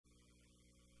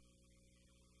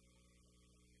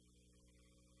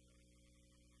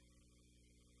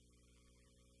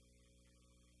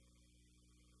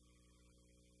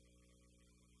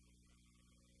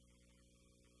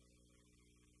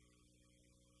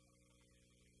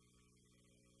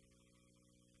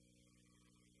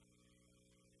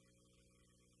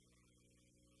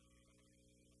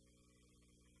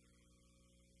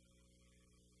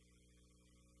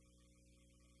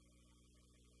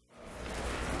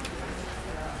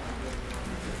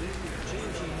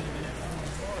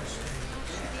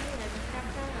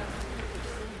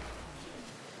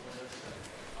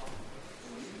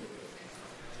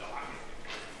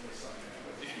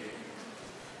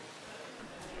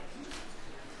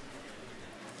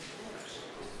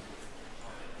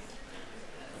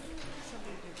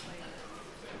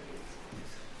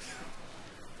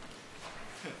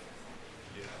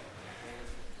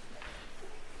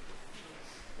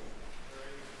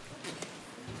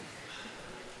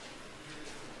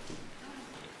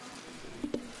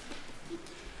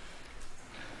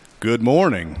Good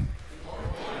morning.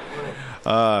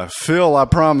 Phil, I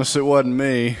promise it wasn't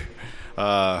me,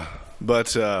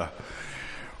 but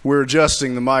we're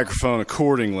adjusting the microphone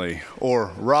accordingly.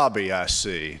 Or Robbie, I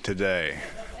see, today.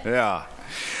 Yeah.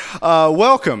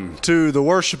 Welcome to the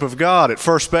worship of God at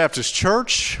First Baptist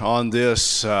Church on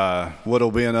this,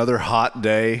 what'll be another hot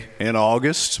day in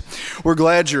August. We're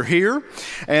glad you're here,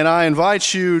 and I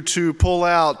invite you to pull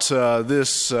out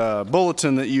this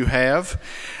bulletin that you have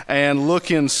and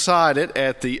look inside it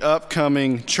at the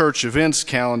upcoming church events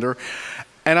calendar.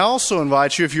 And I also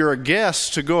invite you, if you're a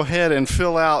guest, to go ahead and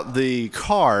fill out the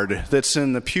card that's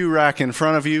in the pew rack in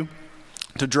front of you,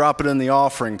 to drop it in the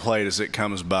offering plate as it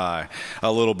comes by a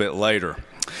little bit later.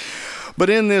 But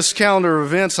in this calendar of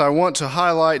events, I want to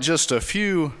highlight just a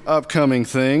few upcoming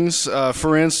things.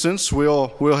 For instance,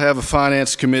 we'll have a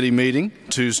finance committee meeting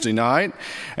Tuesday night,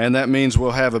 and that means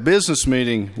we'll have a business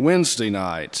meeting Wednesday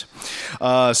night.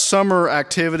 Summer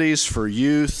activities for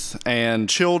youth and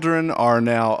children are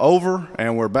now over,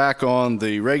 and we're back on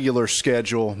the regular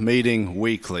schedule, meeting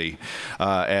weekly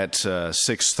at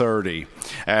 6:30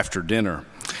 after dinner.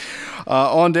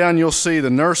 On down, you'll see the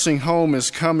nursing home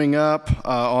is coming up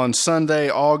on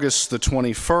Sunday, August the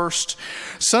 21st.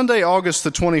 Sunday, August the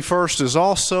 21st is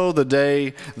also the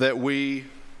day that we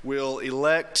will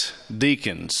elect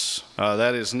deacons.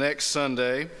 That is next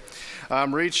Sunday.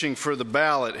 I'm reaching for the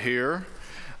ballot here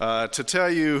to tell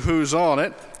you who's on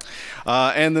it.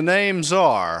 And the names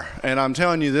are, and I'm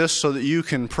telling you this so that you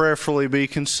can prayerfully be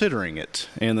considering it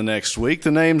in the next week.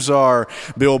 The names are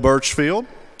Bill Birchfield,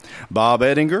 Bob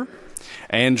Ettinger,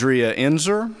 Andrea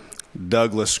Enzer,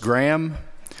 Douglas Graham,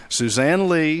 Suzanne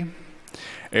Lee,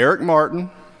 Eric Martin,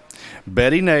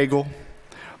 Betty Nagel,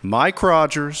 Mike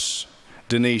Rogers,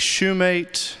 Denise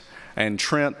Shoemate, and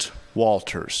Trent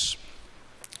Walters.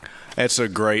 That's a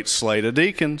great slate of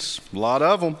deacons, a lot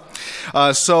of them.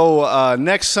 So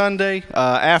next Sunday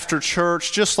after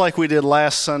church, just like we did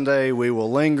last Sunday, we will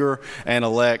linger and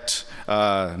elect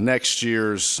next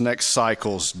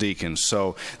cycle's deacons.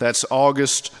 So that's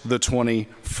August the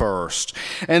 21st.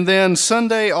 And then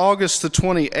Sunday, August the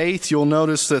 28th, you'll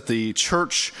notice that the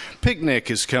church picnic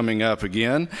is coming up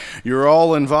again. You're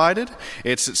all invited.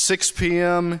 It's at 6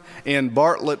 p.m. in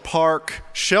Bartlett Park,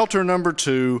 shelter number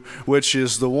 2, which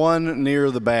is the one near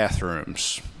the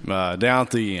bathrooms. Down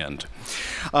at the end.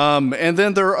 And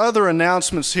then there are other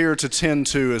announcements here to tend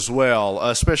to as well,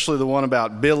 especially the one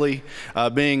about Billy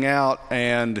being out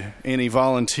and any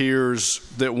volunteers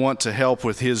that want to help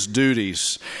with his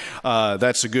duties.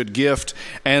 That's a good gift.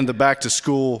 And the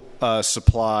back-to-school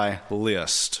supply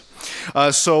list.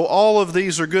 So all of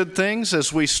these are good things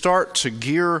as we start to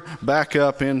gear back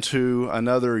up into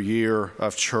another year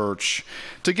of church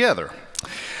together.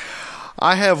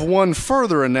 I have one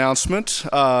further announcement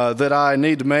that I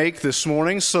need to make this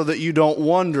morning so that you don't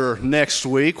wonder next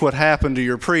week what happened to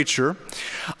your preacher.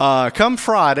 Come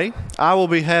Friday, I will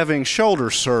be having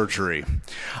shoulder surgery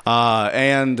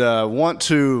and want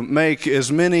to make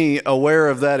as many aware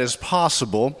of that as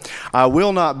possible. I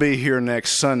will not be here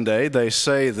next Sunday. They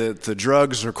say that the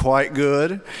drugs are quite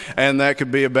good, and that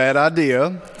could be a bad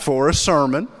idea for a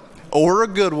sermon. Or a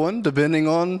good one, depending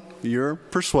on your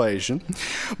persuasion.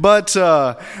 But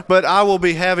I will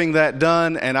be having that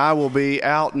done, and I will be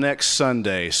out next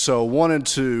Sunday. So wanted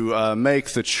to make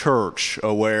the church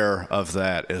aware of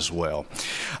that as well.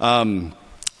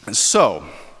 So,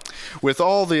 with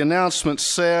all the announcements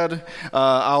said,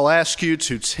 I'll ask you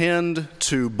to tend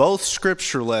to both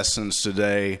scripture lessons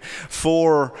today,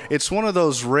 for it's one of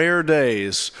those rare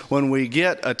days when we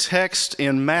get a text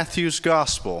in Matthew's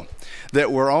Gospel that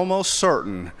we're almost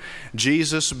certain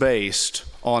Jesus based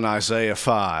on Isaiah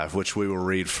 5, which we will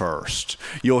read first.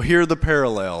 You'll hear the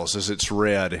parallels as it's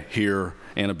read here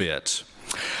in a bit.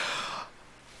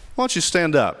 Why don't you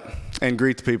stand up and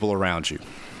greet the people around you?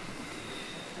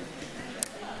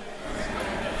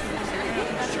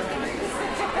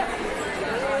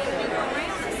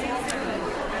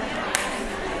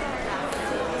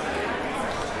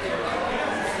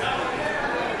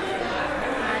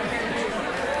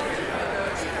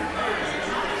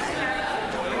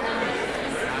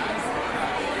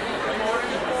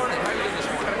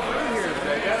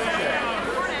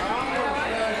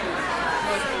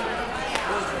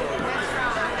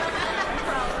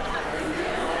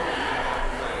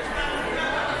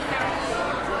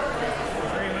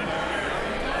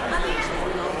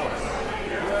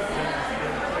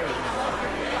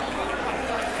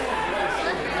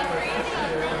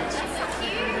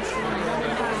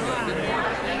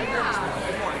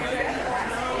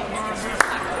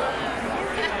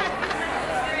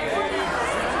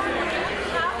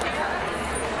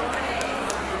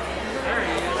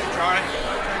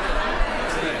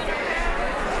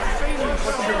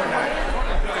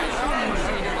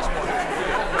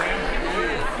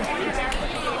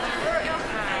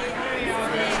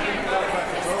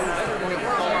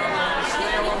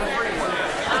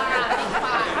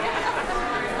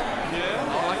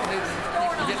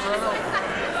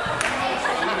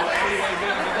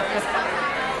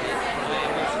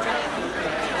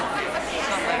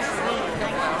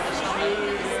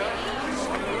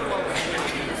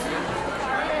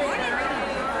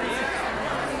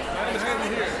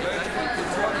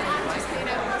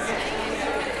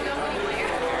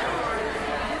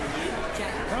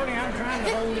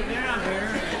 trying to hold it down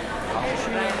here.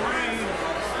 She ain't rain.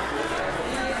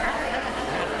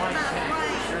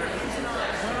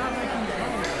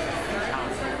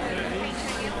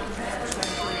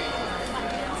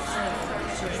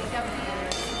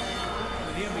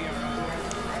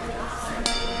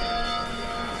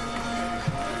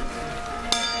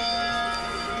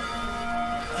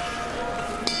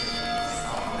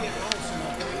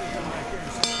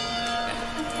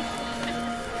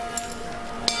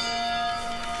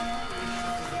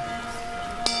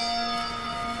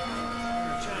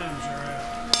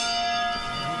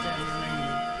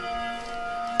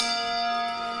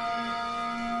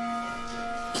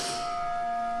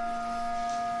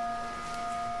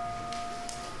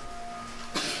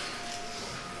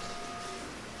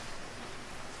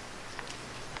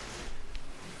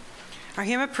 Our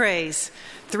hymn of praise,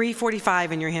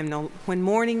 345 in your hymnal, When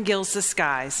Morning Gilds the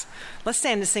Skies. Let's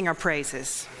stand to sing our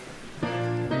praises.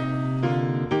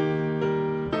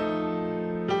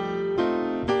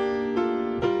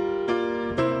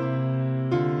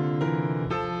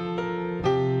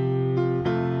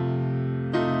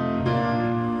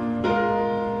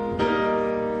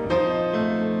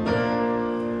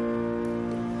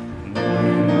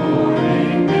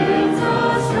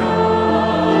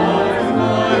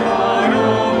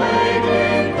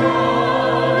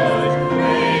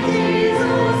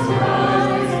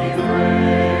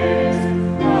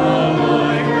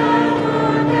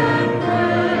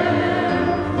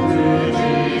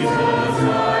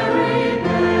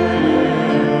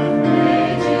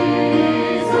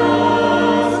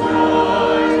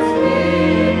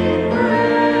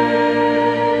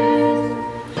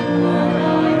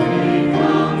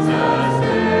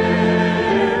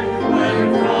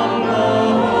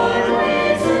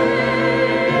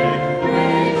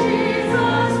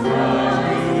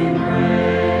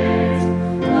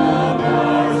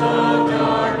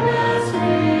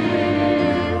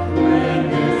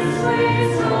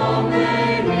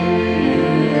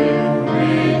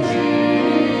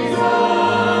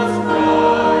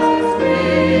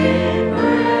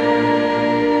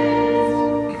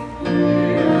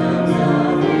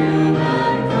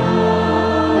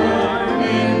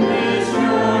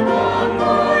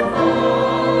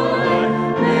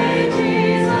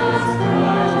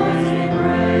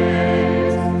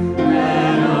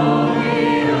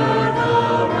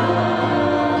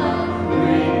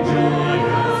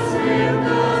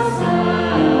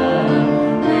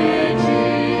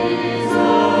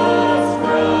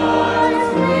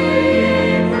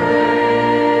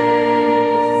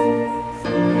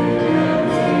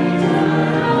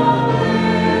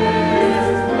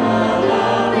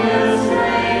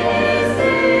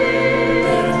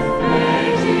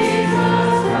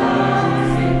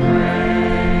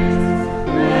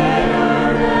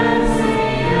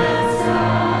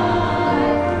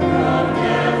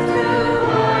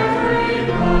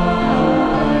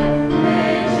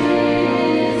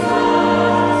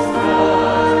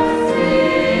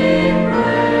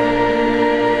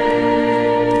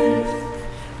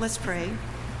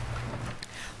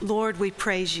 Lord, we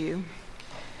praise you.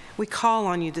 We call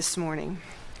on you this morning.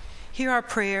 Hear our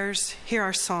prayers, hear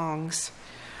our songs.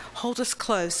 Hold us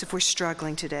close if we're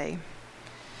struggling today.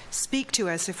 Speak to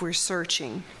us if we're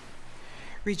searching.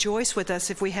 Rejoice with us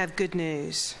if we have good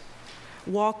news.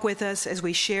 Walk with us as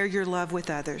we share your love with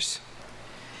others.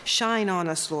 Shine on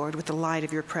us, Lord, with the light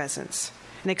of your presence,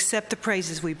 and accept the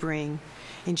praises we bring.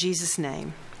 In Jesus'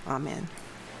 name, amen.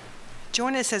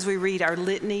 Join us as we read our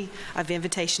litany of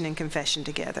invitation and confession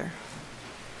together.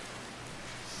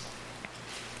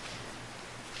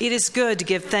 It is good to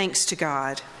give thanks to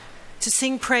God, to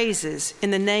sing praises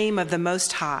in the name of the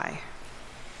Most High.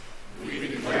 We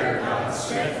declare God's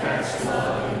steadfast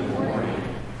love in the morning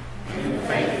and the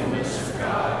faithfulness of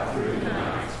God through the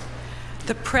night.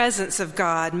 The presence of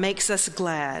God makes us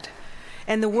glad,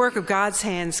 and the work of God's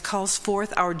hands calls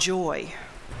forth our joy.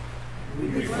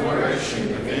 We flourish in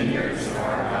the vineyards of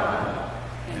our God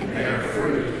and bear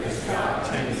fruit as God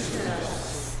tends to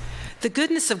us. The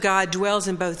goodness of God dwells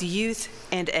in both youth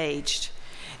and aged,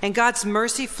 and God's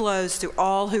mercy flows through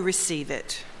all who receive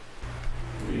it.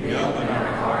 We open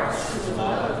our hearts to the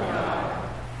love of God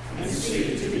and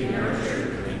seek to be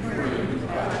nurtured and pruned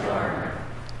by the gardener.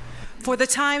 For the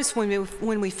times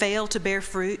when we fail to bear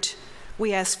fruit,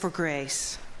 we ask for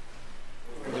grace.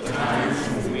 For the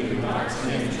times when we do not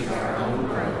tend to our own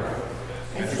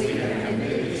growth, as we have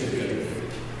committed to do,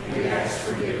 we ask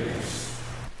forgiveness.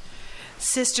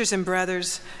 Sisters and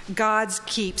brothers, God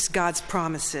keeps God's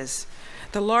promises.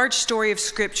 The large story of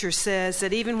Scripture says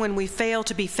that even when we fail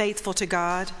to be faithful to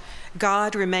God,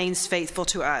 God remains faithful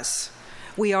to us.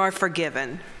 We are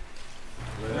forgiven.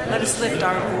 Let us lift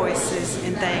our voices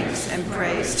in thanks and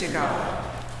praise to God.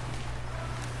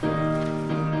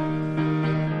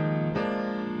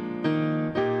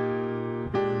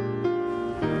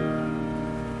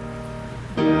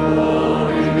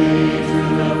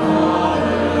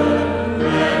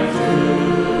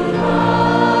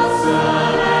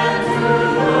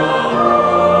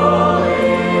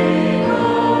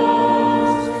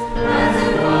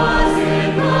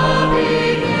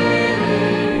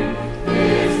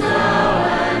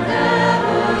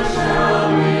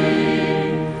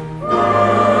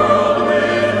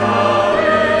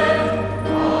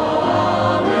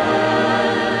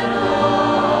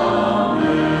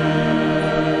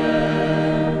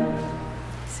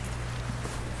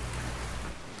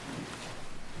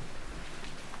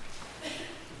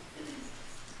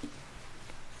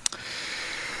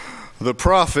 The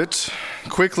prophet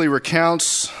quickly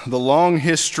recounts the long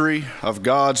history of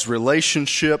God's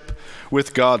relationship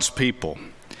with God's people,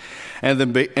 and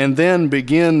then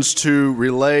begins to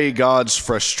relay God's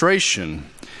frustration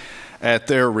at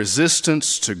their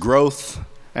resistance to growth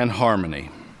and harmony.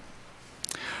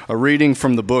 A reading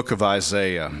from the book of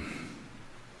Isaiah.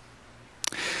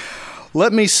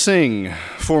 Let me sing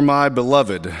for my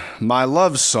beloved my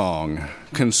love song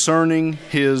concerning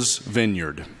his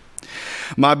vineyard.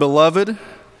 My beloved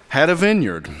had a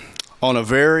vineyard on a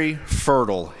very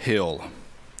fertile hill.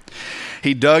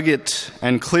 He dug it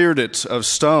and cleared it of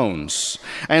stones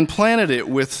and planted it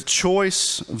with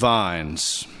choice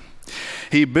vines.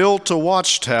 He built a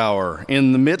watchtower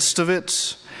in the midst of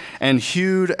it and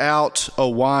hewed out a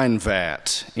wine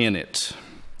vat in it.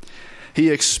 He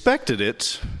expected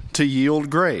it to yield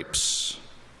grapes,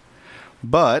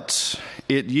 but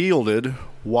it yielded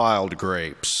wild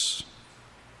grapes.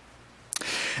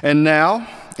 And now,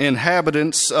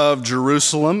 inhabitants of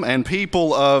Jerusalem and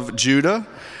people of Judah,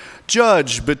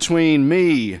 judge between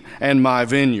me and my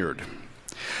vineyard.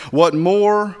 What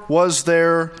more was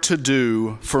there to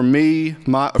do for me,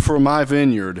 for my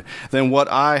vineyard, than what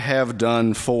I have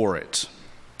done for it?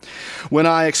 When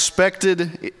I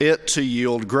expected it to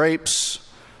yield grapes,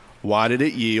 why did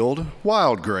it yield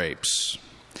wild grapes?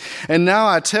 And now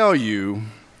I tell you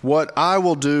what I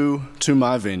will do to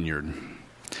my vineyard.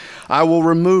 I will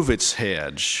remove its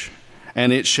hedge,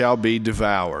 and it shall be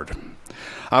devoured.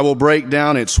 I will break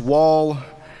down its wall,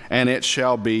 and it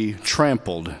shall be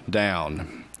trampled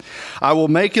down. I will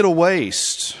make it a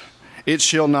waste. It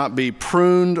shall not be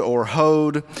pruned or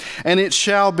hoed, and it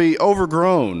shall be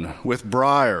overgrown with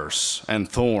briars and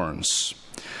thorns.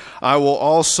 I will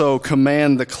also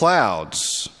command the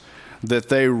clouds that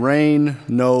they rain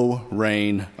no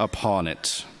rain upon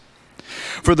it.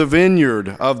 For the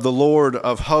vineyard of the Lord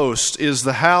of hosts is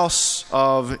the house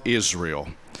of Israel,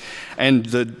 and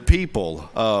the people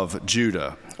of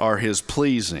Judah are his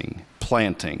pleasing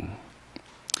planting.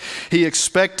 He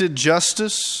expected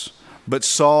justice, but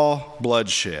saw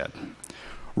bloodshed,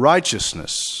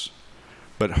 righteousness,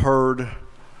 but heard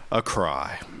a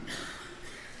cry.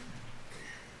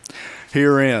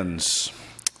 Here ends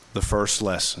the first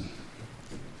lesson.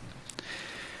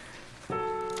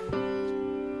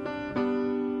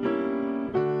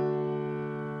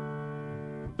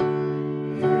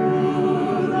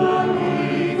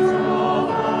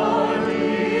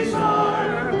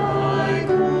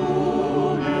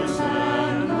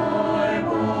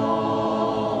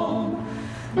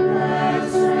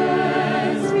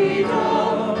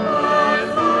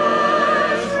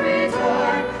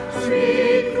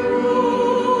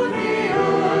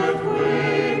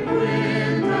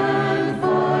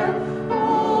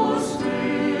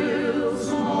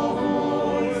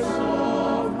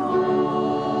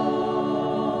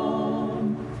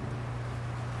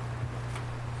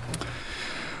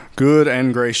 Good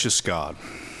and gracious God,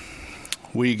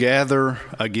 we gather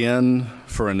again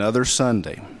for another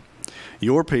Sunday,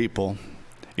 your people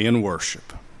in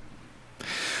worship.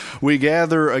 We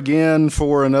gather again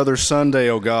for another Sunday,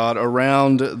 O God,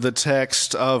 around the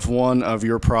text of one of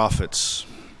your prophets.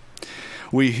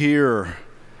 We hear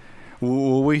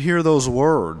those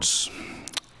words,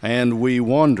 and we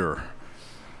wonder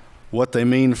what they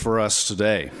mean for us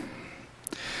today.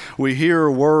 We hear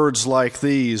words like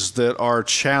these that are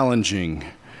challenging,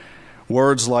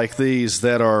 words like these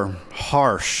that are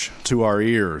harsh to our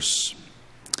ears.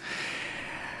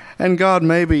 And God,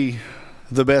 maybe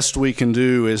the best we can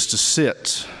do is to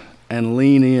sit and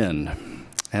lean in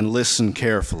and listen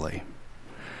carefully,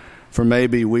 for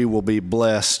maybe we will be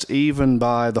blessed even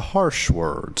by the harsh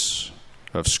words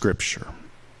of Scripture.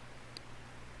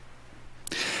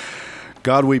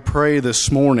 God, we pray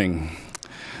this morning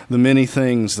the many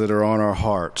things that are on our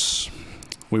hearts.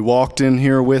 We walked in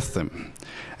here with them,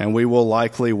 and we will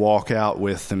likely walk out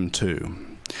with them too.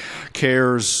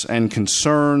 Cares and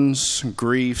concerns,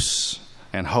 griefs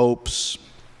and hopes,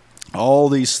 all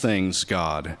these things,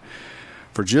 God,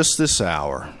 for just this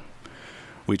hour,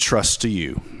 we trust to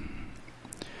you.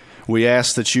 We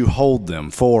ask that you hold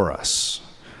them for us,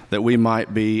 that we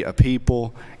might be a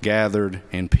people gathered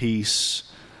in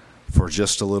peace for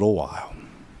just a little while.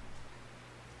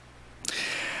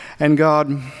 And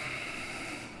God,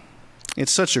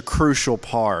 it's such a crucial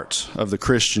part of the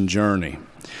Christian journey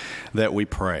that we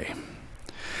pray.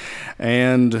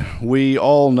 And we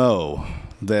all know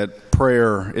that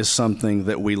prayer is something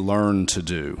that we learn to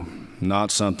do, not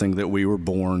something that we were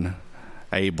born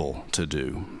able to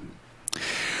do.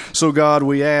 So God,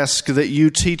 we ask that you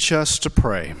teach us to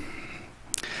pray.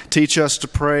 Teach us to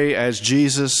pray as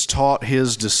Jesus taught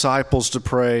his disciples to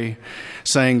pray,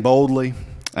 saying boldly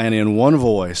and in one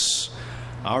voice,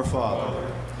 Our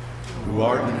Father, who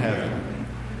art in heaven,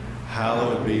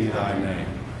 hallowed be thy name.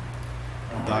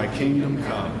 Thy kingdom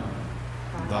come,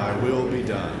 thy will be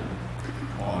done,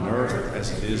 on earth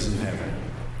as it is in heaven.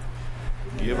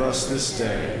 Give us this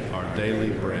day our daily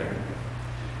bread,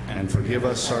 and forgive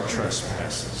us our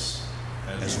trespasses,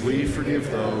 as we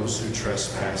forgive those who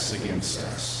trespass against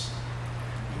us.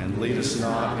 And lead us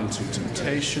not into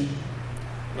temptation,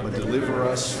 but deliver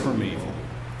us from evil.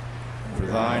 For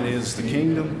thine is the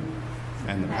kingdom,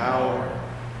 and the power,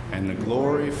 and the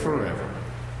glory forever.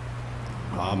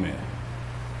 Amen.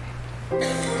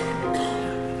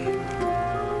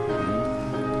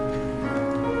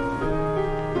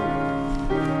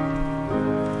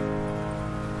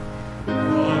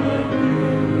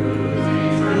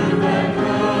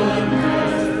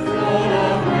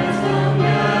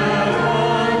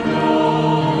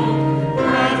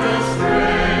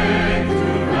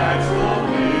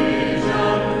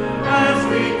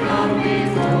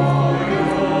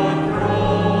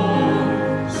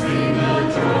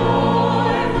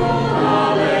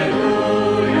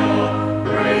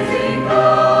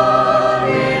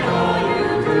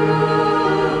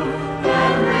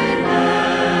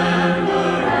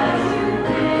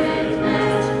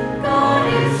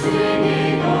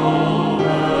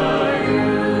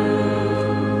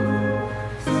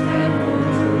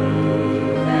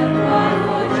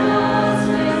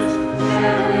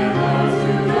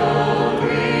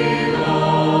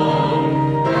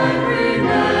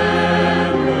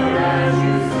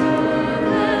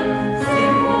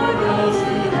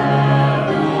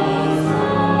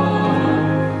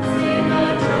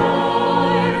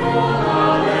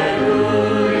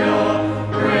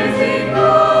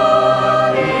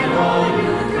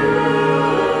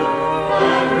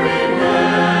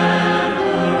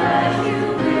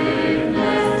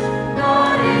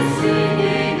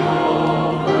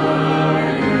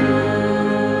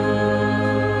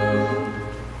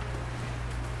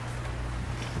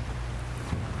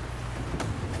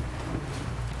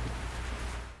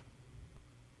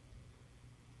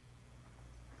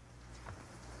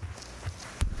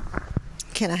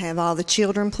 Can I have all the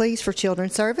children, please, for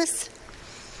children's service?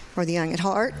 Or the young at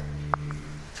heart?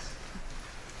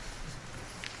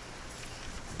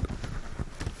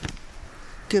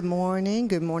 Good morning,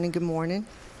 good morning, good morning.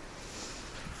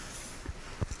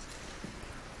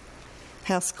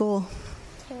 How's school?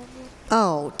 Terrible.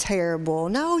 Oh, terrible.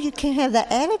 No, you can't have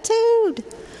that attitude.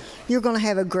 You're going to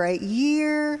have a great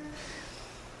year.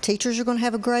 Teachers are going to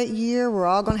have a great year. We're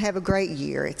all going to have a great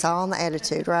year. It's all in the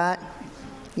attitude, right?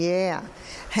 Yeah.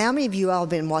 How many of you all have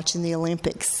been watching the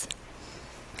Olympics?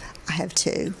 I have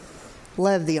too.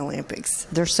 Love the Olympics.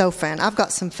 They're so fun. I've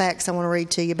got some facts I want to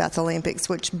read to you about the Olympics,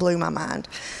 which blew my mind.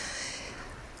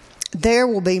 There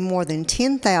will be more than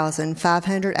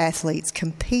 10,500 athletes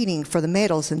competing for the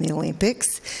medals in the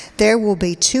Olympics. There will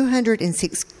be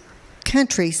 206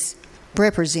 countries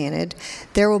represented.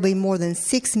 There will be more than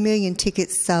 6 million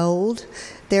tickets sold.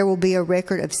 There will be a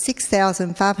record of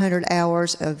 6,500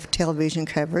 hours of television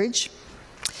coverage.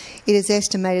 It is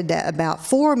estimated that about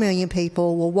 4 million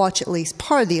people will watch at least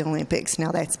part of the Olympics.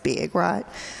 Now that's big, right?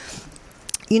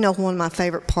 You know, one of my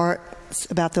favorite parts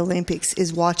about the Olympics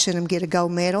is watching them get a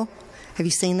gold medal. Have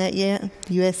you seen that yet?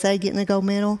 USA getting a gold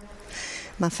medal.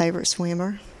 My favorite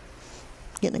swimmer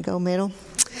getting a gold medal.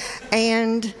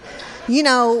 And, you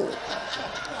know,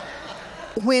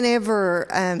 whenever,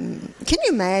 can you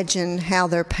imagine how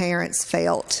their parents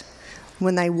felt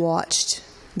when they watched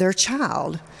their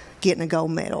child getting a gold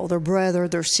medal, their brother,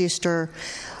 their sister?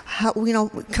 How, you know,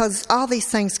 because all these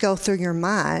things go through your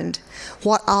mind,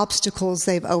 what obstacles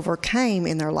they've overcame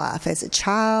in their life as a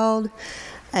child,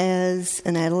 as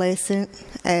an adolescent,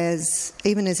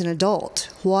 even as an adult.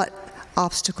 What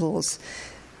obstacles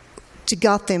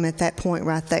got them at that point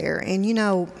right there. And you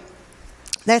know,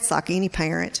 that's like any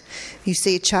parent. You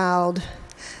see a child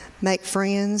make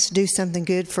friends, do something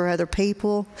good for other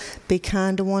people, be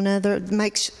kind to one another. It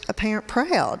makes a parent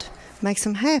proud, makes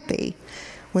them happy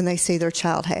when they see their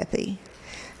child happy.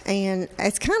 And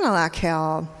it's kind of like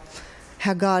how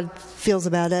God feels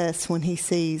about us when he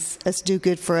sees us do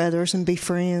good for others and be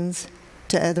friends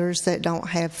to others that don't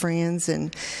have friends,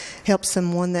 and help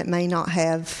someone that may not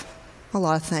have a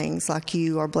lot of things like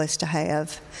you are blessed to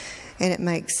have. And it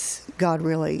makes God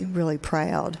really, really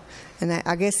proud. And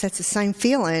I guess that's the same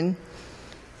feeling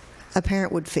a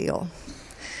parent would feel.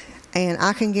 And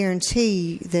I can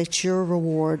guarantee that your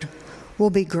reward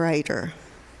will be greater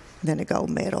than a gold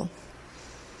medal.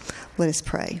 Let us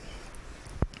pray.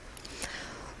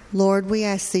 Lord, we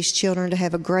ask these children to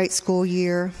have a great school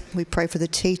year. We pray for the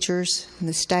teachers and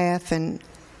the staff and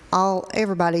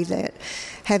everybody that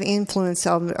have influence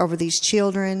over these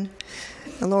children.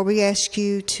 And Lord, we ask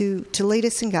you to lead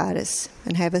us and guide us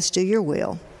and have us do your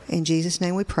will. In Jesus'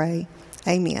 name we pray.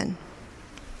 Amen.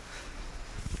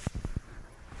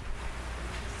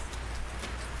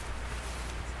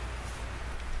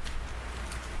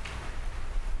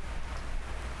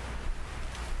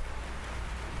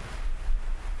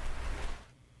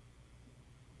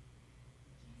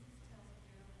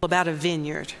 About a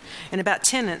vineyard and about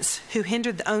tenants who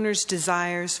hindered the owner's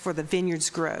desires for the vineyard's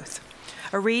growth.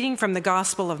 A reading from the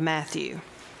Gospel of Matthew.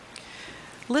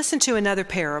 Listen to another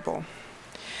parable.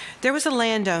 There was a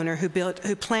landowner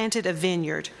who planted a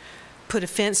vineyard, put a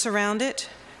fence around it,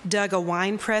 dug a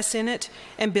wine press in it,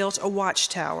 and built a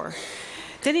watchtower.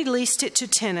 Then he leased it to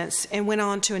tenants and went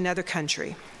on to another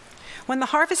country. When the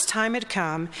harvest time had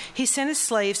come, he sent his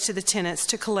slaves to the tenants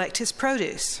to collect his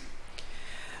produce.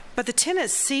 But the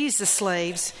tenants seized the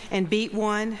slaves and beat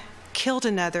one, killed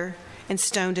another, and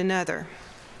stoned another.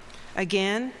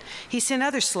 Again, he sent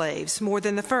other slaves, more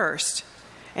than the first,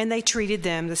 and they treated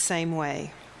them the same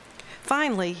way.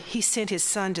 Finally, he sent his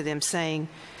son to them, saying,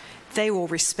 "They will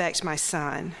respect my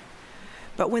son."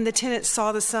 But when the tenants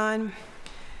saw the son,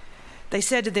 they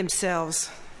said to themselves,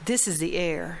 "This is the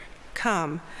heir.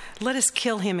 Come, let us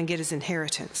kill him and get his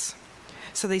inheritance."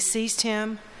 So they seized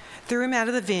him, threw him out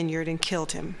of the vineyard, and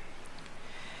killed him.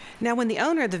 Now when the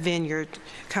owner of the vineyard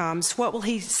comes, what will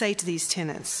he say to these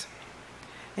tenants?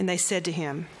 And they said to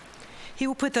him, "He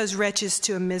will put those wretches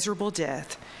to a miserable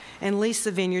death and lease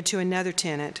the vineyard to another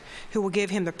tenant who will give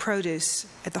him the produce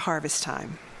at the harvest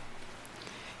time."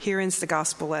 Here ends the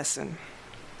gospel lesson.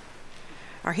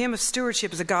 Our hymn of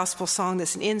stewardship is a gospel song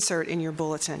that's an insert in your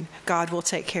bulletin. God will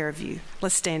take care of you.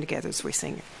 Let's stand together as we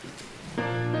sing it.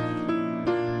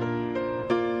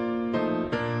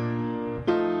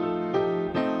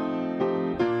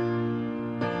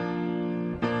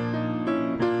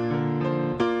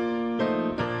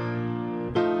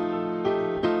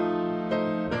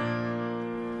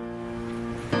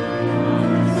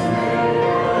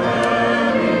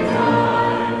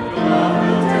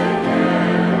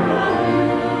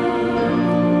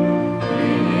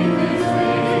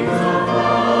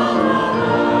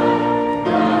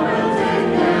 Will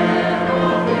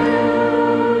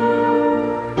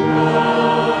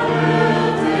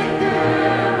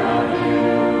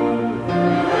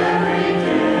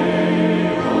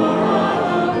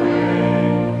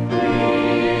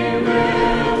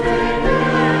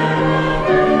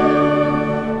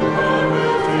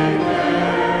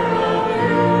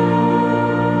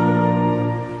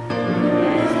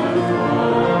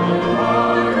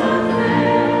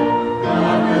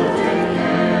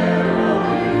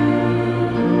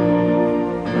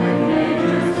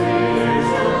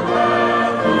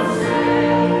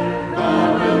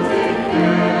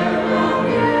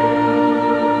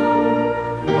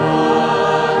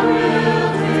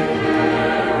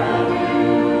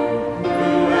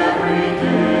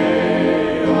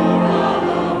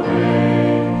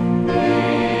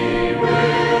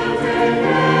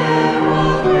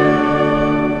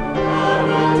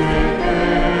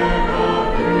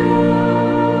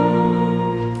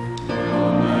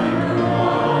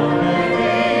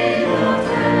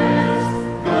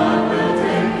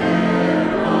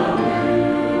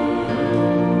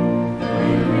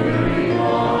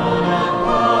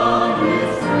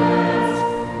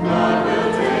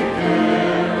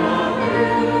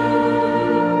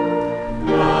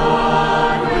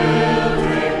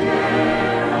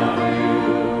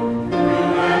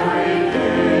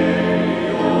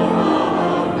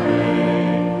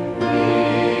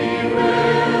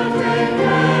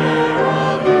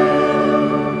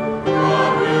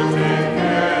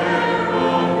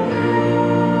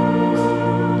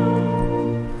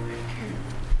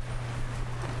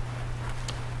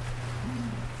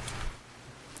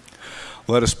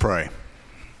Let us pray.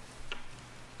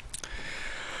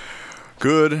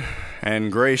 Good and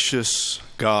gracious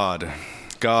God,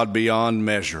 God beyond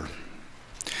measure,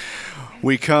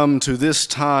 we come to this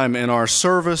time in our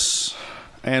service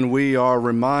and we are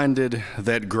reminded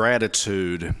that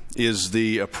gratitude is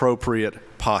the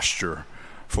appropriate posture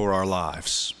for our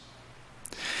lives.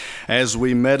 As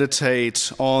we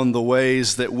meditate on the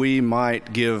ways that we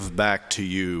might give back to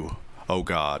you, O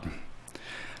God,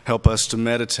 help us to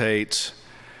meditate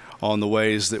on the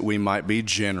ways that we might be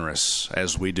generous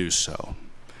as we do so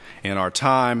in our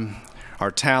time,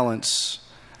 our talents,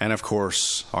 and of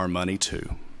course, our money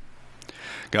too.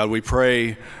 God, we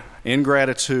pray in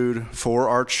gratitude for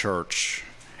our church,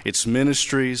 its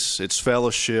ministries, its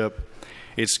fellowship,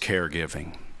 its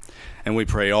caregiving. And we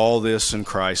pray all this in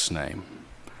Christ's name.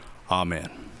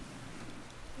 Amen.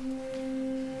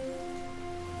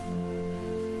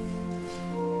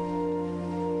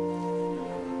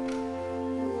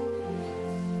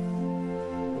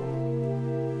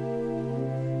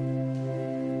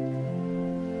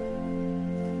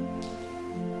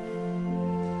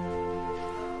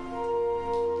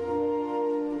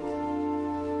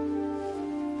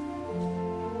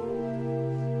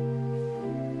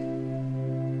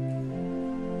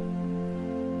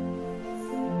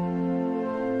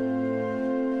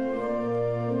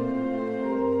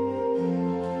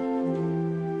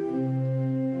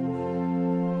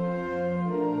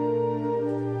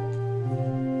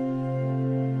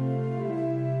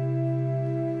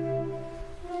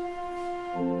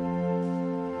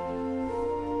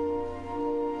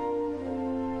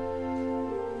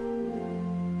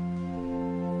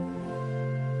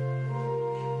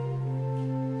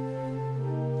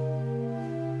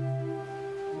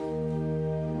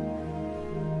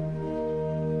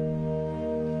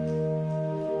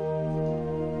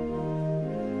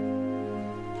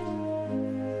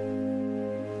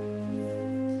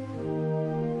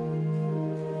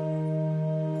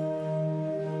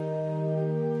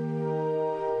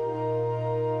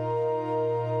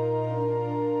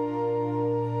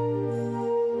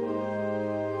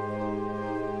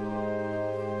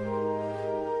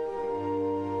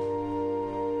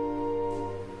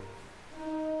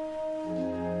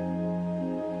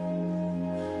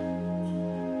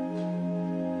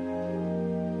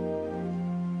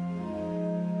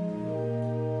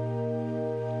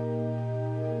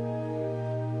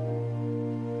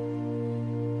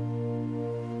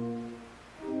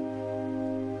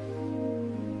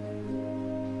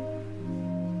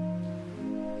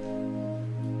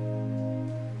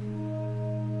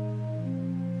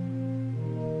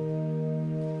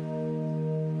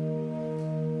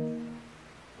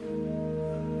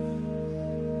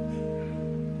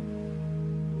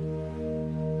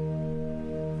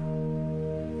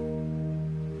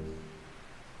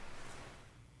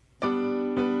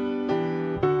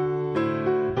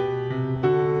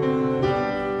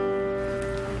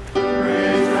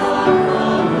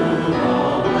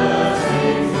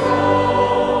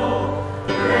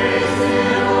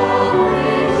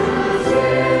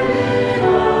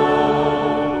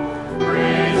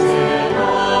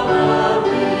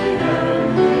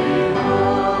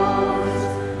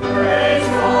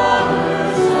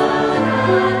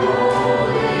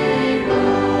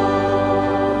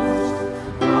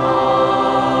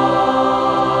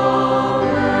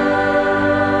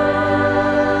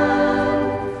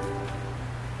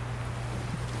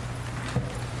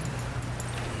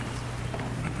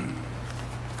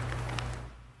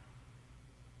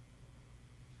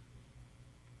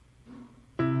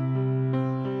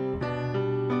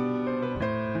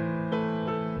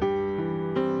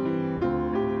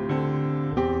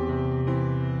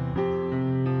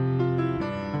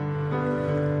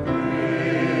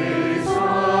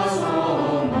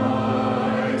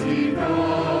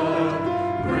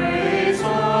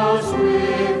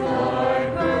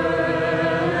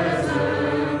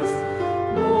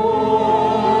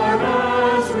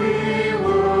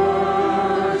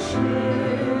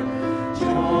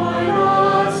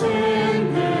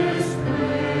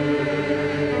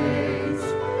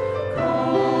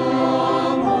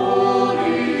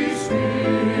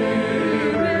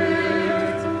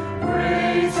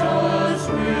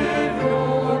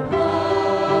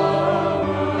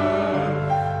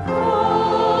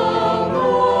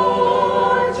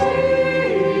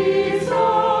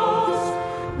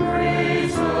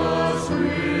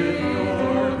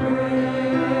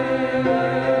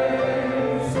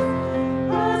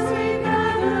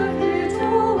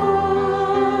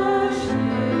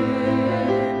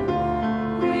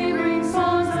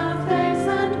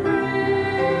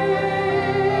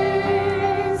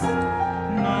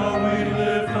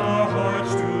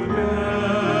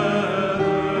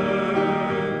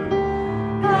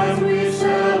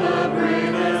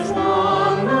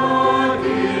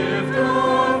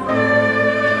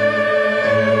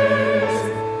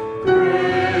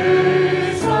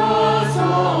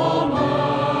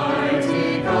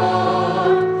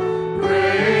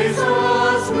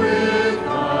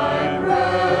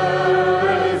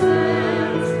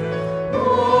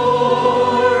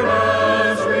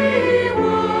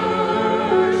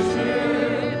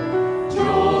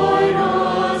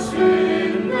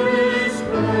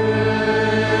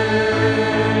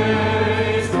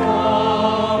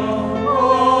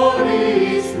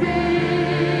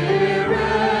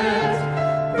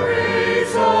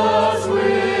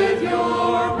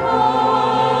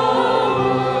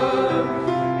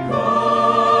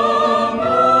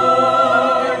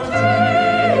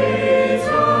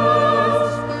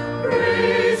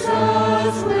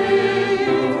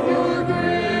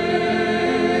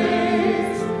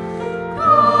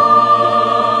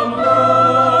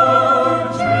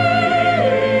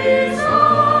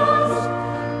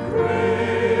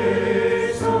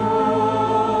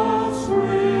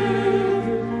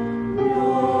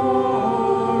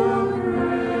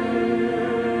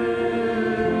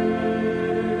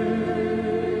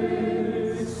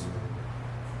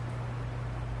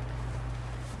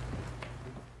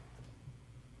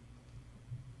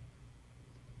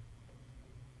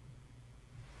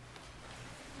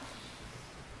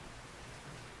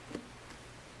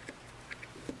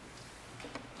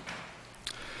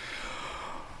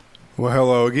 Well,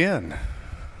 hello again.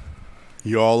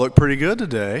 You all look pretty good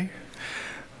today.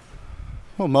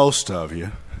 Well, most of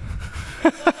you.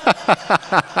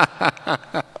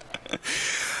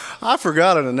 I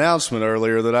forgot an announcement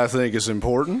earlier that I think is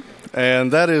important,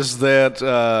 and that is that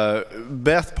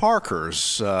Beth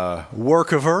Parker's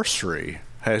workiversary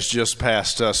has just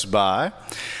passed us by.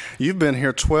 You've been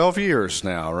here 12 years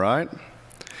now, right?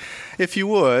 If you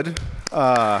would,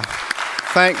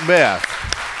 thank Beth.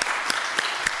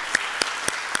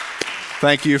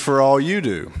 Thank you for all you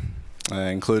do,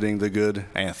 including the good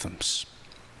anthems.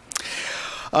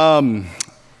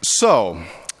 So,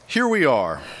 here we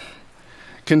are,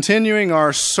 continuing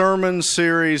our sermon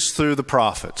series through the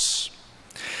prophets.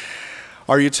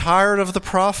 Are you tired of the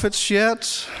prophets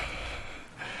yet?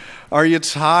 Are you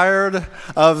tired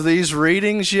of these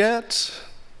readings yet?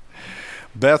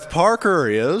 Beth Parker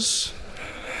is,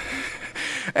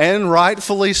 and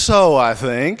rightfully so, I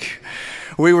think.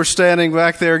 We were standing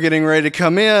back there getting ready to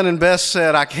come in, and Beth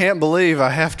said, I can't believe I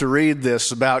have to read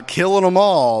this about killing them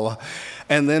all,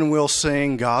 and then we'll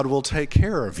sing, God will take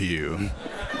care of you.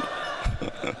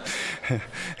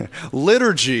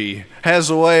 Liturgy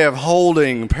has a way of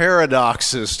holding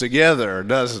paradoxes together,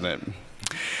 doesn't it?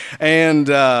 And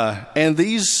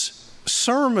this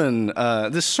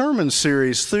sermon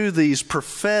series through these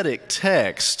prophetic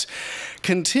texts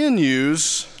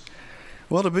continues,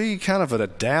 well, to be kind of a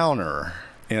downer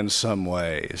in some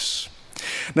ways.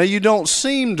 Now, you don't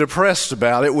seem depressed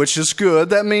about it, which is good.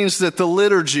 That means that the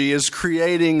liturgy is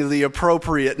creating the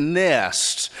appropriate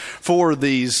nest for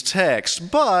these texts.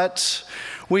 But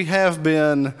we have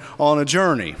been on a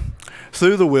journey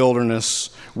through the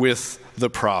wilderness with the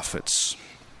prophets.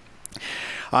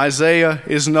 Isaiah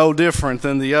is no different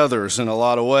than the others in a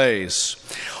lot of ways.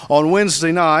 On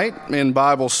Wednesday night in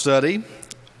Bible study,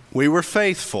 we were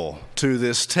faithful to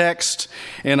this text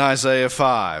in Isaiah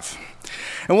 5.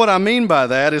 And what I mean by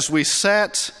that is we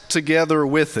sat together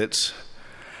with it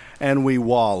and we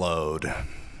wallowed.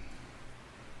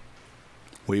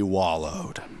 We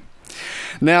wallowed.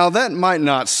 Now, that might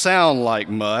not sound like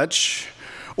much,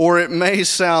 or it may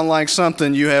sound like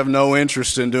something you have no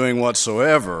interest in doing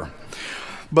whatsoever.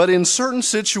 But in certain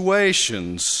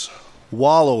situations,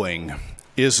 wallowing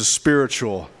is a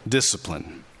spiritual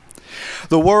discipline.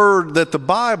 The word that the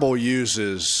Bible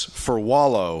uses for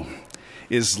wallow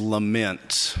is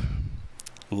lament.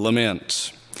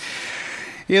 Lament.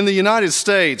 In the United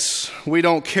States, we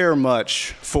don't care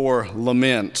much for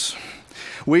lament.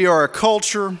 We are a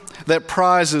culture that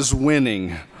prizes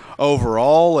winning over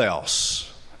all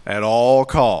else at all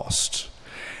cost.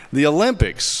 The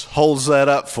Olympics holds that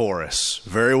up for us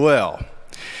very well.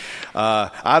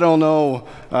 I don't know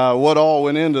what all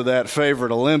went into that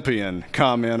favorite Olympian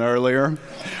comment earlier,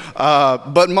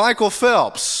 but Michael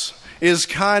Phelps is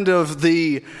kind of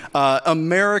the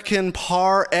American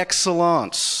par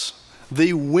excellence,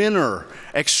 the winner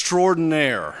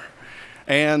extraordinaire.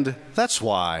 And that's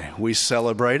why we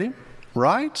celebrate him,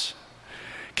 right?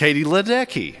 Katie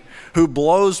Ledecky, who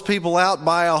blows people out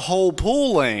by a whole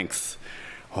pool length.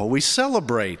 Well, we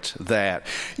celebrate that.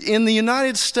 In the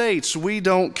United States, we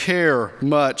don't care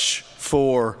much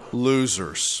for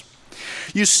losers.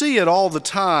 You see it all the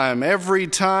time. Every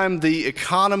time the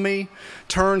economy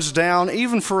turns down,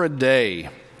 even for a day,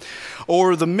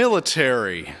 or the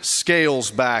military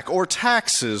scales back, or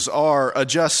taxes are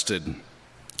adjusted,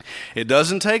 it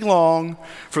doesn't take long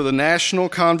for the national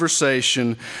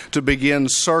conversation to begin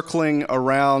circling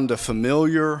around a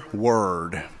familiar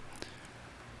word.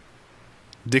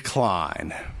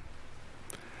 Decline.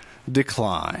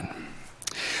 Decline.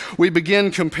 We begin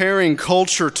comparing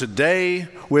culture today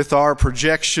with our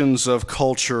projections of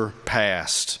culture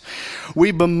past. We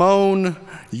bemoan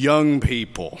young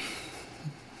people,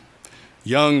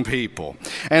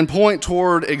 and point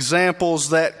toward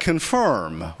examples that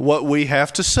confirm what we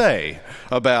have to say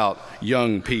about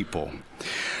young people.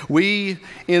 We,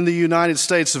 in the United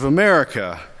States of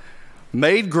America,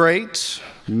 made great,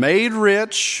 made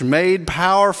rich, made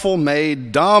powerful,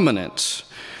 made dominant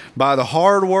by the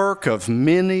hard work of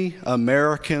many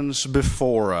Americans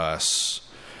before us.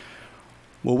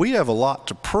 Well, we have a lot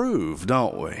to prove,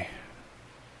 don't we?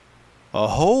 A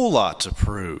whole lot to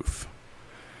prove.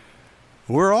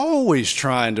 We're always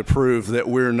trying to prove that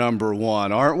we're number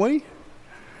one, aren't we?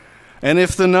 And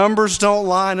if the numbers don't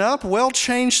line up, well,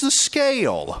 change the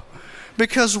scale,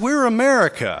 because we're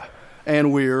America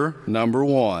and we're number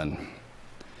one.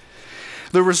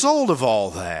 The result of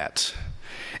all that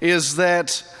is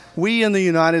that we in the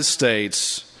United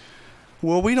States,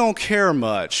 well, we don't care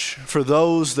much for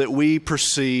those that we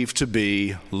perceive to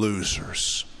be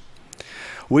losers.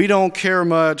 We don't care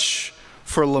much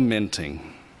for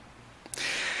lamenting.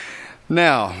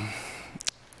 Now,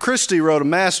 Christy wrote a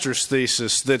master's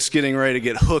thesis that's getting ready to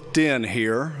get hooked in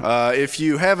here. If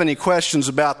you have any questions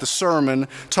about the sermon,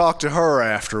 talk to her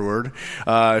afterward.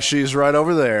 She's right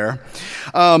over there.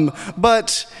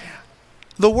 But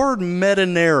the word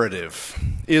meta-narrative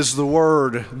is the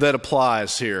word that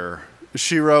applies here.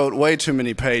 She wrote way too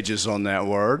many pages on that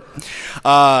word.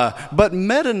 But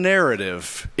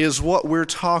meta-narrative is what we're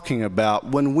talking about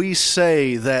when we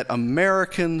say that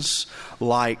Americans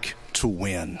like to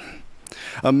win.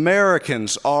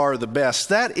 Americans are the best.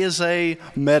 That is a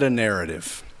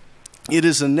meta-narrative. It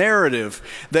is a narrative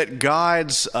that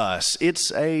guides us.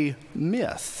 It's a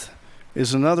myth,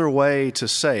 is another way to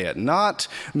say it. Not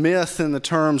myth in the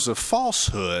terms of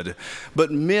falsehood,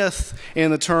 but myth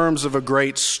in the terms of a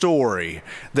great story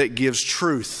that gives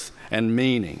truth and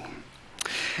meaning.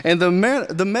 And the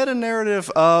meta-narrative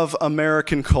of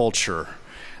American culture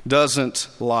doesn't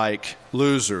like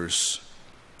losers.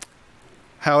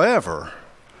 However,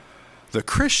 the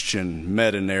Christian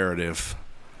meta-narrative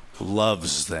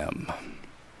loves them.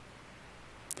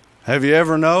 Have you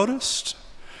ever noticed?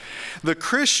 The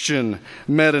Christian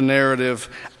meta-narrative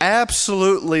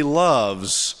absolutely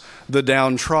loves the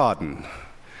downtrodden,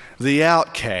 the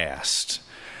outcast,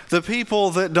 the people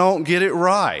that don't get it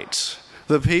right,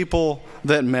 the people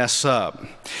that mess up.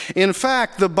 In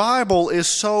fact, the Bible is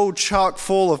so chock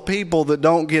full of people that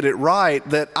don't get it right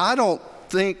that I don't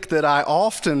think that I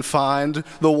often find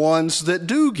the ones that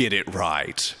do get it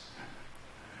right.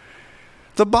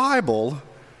 The Bible,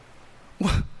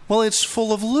 well, it's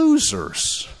full of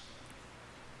losers.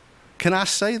 Can I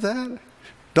say that?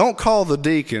 Don't call the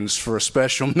deacons for a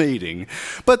special meeting,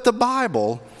 but the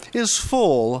Bible is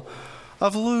full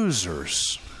of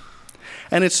losers.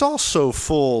 And it's also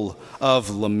full of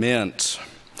lament.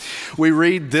 We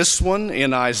read this one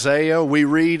in Isaiah. We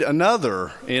read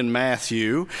another in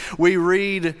Matthew. We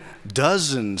read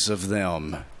dozens of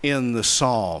them in the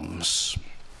Psalms.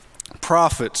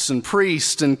 Prophets and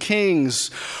priests and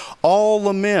kings all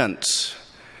lament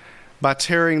by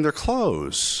tearing their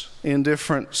clothes in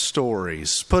different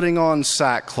stories, putting on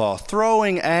sackcloth,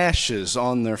 throwing ashes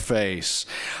on their face.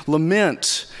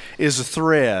 Lament is a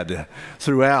thread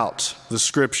throughout the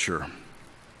Scripture.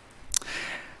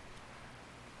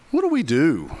 What do we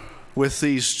do with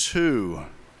these two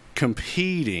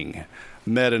competing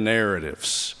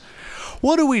meta-narratives?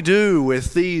 What do we do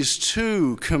with these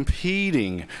two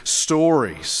competing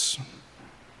stories?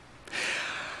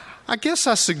 I guess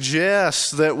I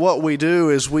suggest that what we do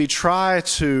is we try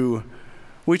to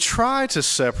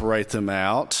separate them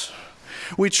out.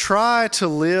 We try to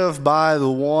live by the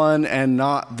one and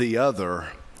not the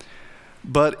other,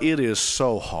 but it is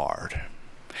so hard.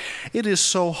 It is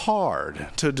so hard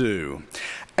to do.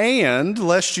 And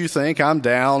lest you think I'm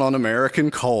down on American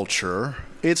culture,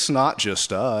 it's not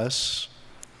just us.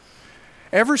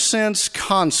 Ever since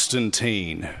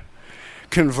Constantine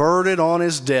converted on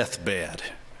his deathbed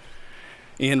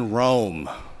in Rome,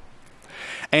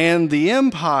 and the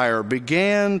empire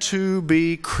began to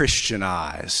be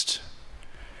Christianized,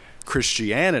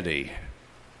 Christianity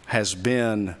has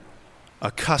been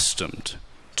accustomed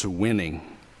to winning.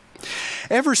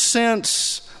 Ever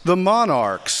since the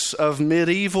monarchs of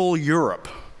medieval Europe,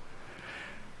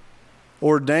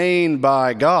 ordained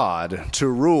by God to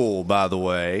rule, by the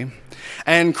way,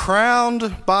 and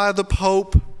crowned by the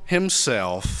Pope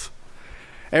himself,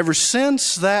 ever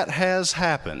since that has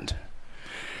happened,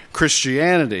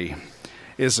 Christianity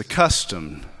is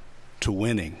accustomed to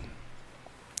winning.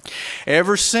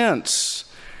 Ever since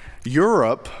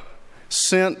Europe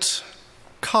sent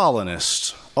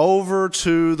colonists over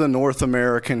to the North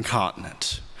American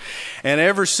continent, and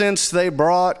ever since they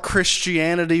brought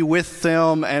Christianity with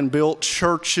them and built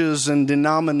churches and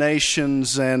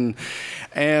denominations and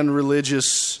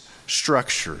religious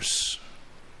structures,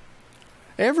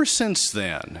 ever since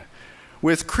then,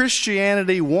 with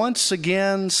Christianity once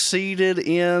again seated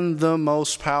in the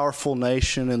most powerful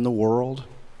nation in the world,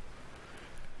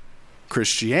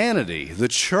 Christianity, the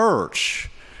church,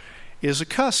 is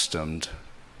accustomed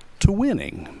to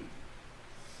winning.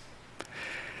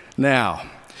 Now,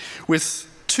 with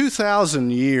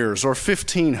 2,000 years, or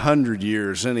 1,500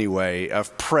 years anyway,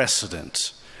 of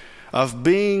precedent, of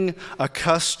being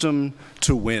accustomed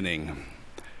to winning,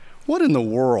 what in the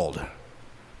world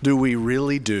do we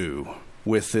really do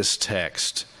with this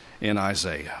text in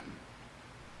Isaiah?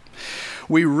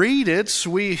 We read it,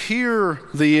 we hear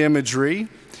the imagery,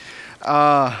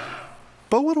 but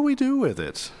what do we do with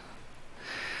it?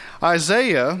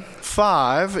 Isaiah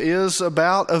 5 is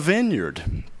about a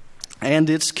vineyard and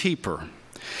its keeper.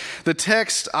 The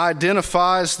text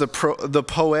identifies the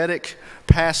poetic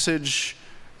passage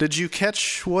Did you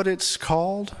catch what it's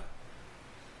called?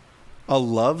 A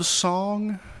love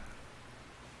song?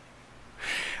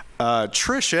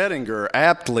 Trish Ettinger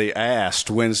aptly asked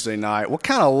Wednesday night, what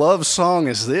kind of love song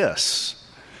is this?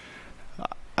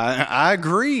 I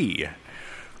agree.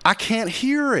 I can't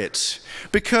hear it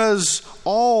because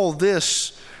all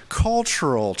this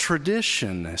cultural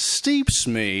tradition steeps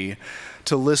me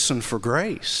to listen for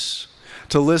grace,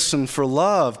 to listen for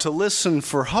love, to listen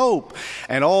for hope,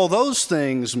 and all those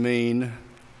things mean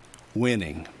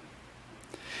winning.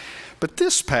 But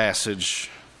this passage,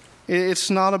 it's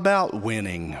not about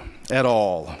winning at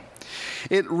all.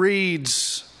 It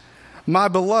reads, "My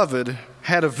beloved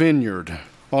had a vineyard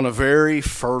on a very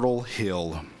fertile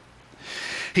hill.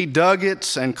 He dug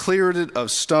it and cleared it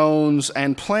of stones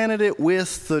and planted it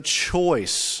with the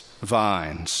choice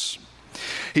vines.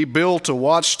 He built a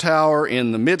watchtower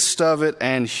in the midst of it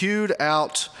and hewed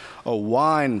out a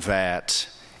wine vat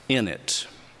in it.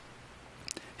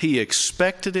 He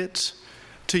expected it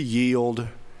to yield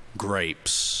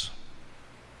grapes."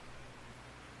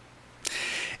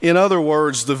 In other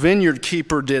words, the vineyard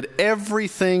keeper did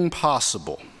everything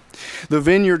possible. The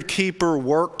vineyard keeper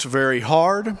worked very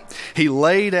hard. He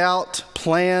laid out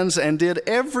plans and did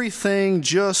everything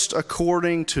just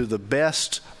according to the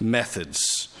best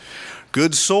methods.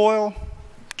 Good soil?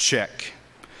 Check.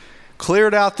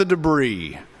 Cleared out the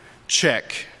debris?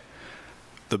 Check.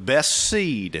 The best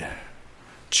seed?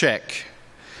 Check.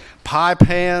 Pie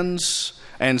pans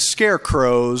and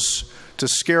scarecrows to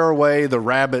scare away the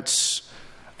rabbits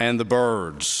and the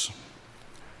birds?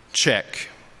 Check.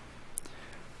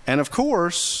 And of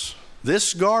course,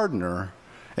 this gardener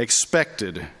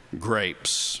expected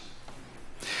grapes.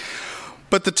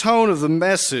 But the tone of the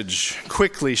message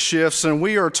quickly shifts, and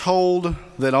we are told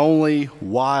that only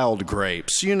wild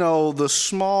grapes, you know, the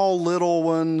small little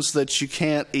ones that you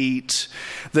can't eat,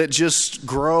 that just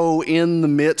grow in the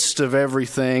midst of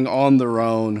everything on their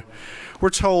own, we're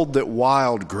told that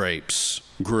wild grapes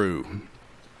grew.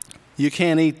 You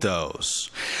can't eat those.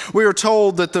 We are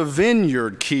told that the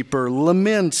vineyard keeper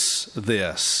laments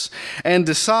this and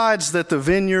decides that the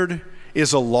vineyard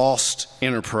is a lost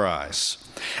enterprise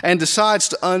and decides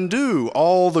to undo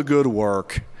all the good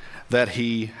work that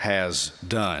he has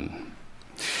done.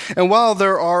 And while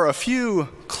there are a few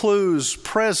clues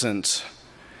present,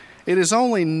 it is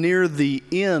only near the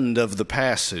end of the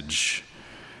passage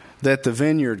that the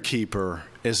vineyard keeper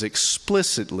is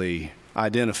explicitly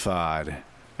identified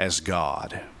as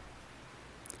God.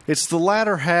 It's the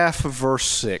latter half of verse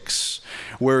 6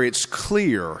 where it's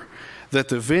clear that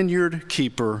the vineyard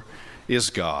keeper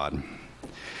is God.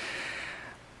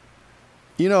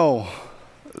 You know,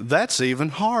 that's even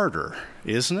harder,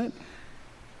 isn't it?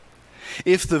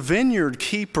 If the vineyard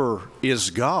keeper is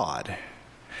God,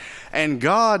 and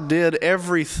God did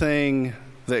everything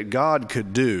that God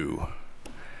could do,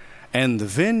 and the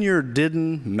vineyard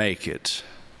didn't make it,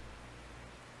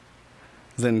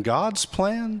 then God's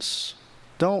plans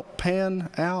don't pan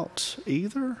out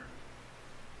either?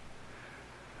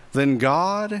 Then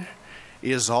God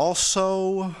is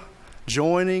also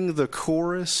joining the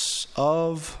chorus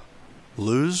of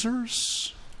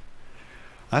losers?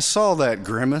 I saw that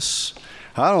grimace.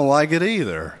 I don't like it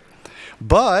either.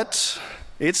 But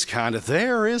it's kind of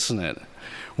there, isn't it?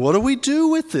 What do we do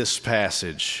with this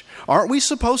passage? Aren't we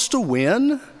supposed to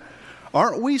win?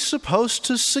 Aren't we supposed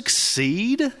to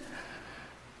succeed?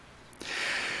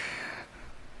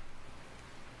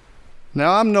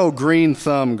 Now, I'm no green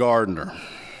thumb gardener,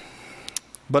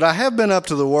 but I have been up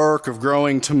to the work of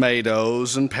growing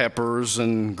tomatoes and peppers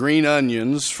and green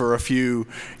onions for a few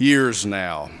years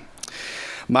now.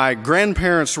 My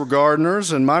grandparents were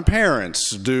gardeners, and my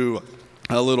parents do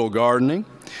a little gardening.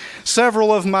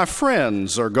 Several of my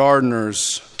friends are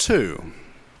gardeners too.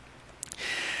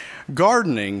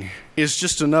 Gardening is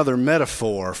just another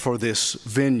metaphor for this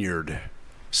vineyard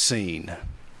scene.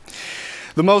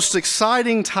 The most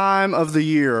exciting time of the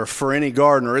year for any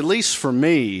gardener, at least for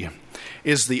me,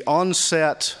 is the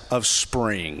onset of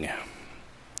spring.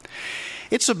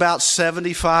 It's about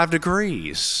 75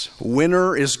 degrees.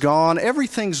 Winter is gone.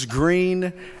 Everything's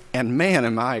green, and man,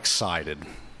 am I excited.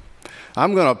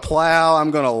 I'm going to plow.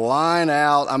 I'm going to line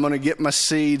out. I'm going to get my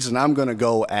seeds, and I'm going to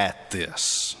go at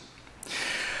this.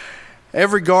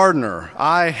 Every gardener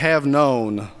I have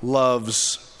known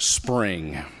loves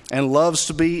spring and loves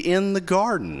to be in the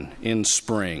garden in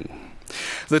spring.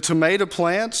 The tomato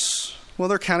plants, well,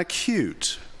 they're kind of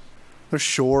cute. They're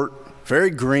short,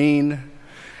 very green,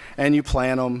 and you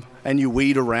plant them and you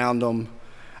weed around them,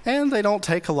 and they don't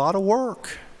take a lot of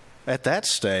work at that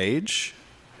stage.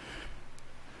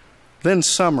 Then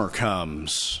summer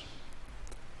comes.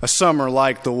 a summer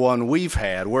like the one we've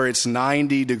had, where it's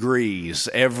 90 degrees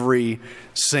every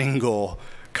single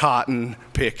cotton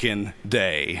picking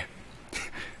day.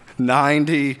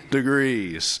 90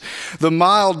 degrees. The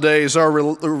mild days are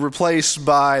replaced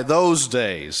by those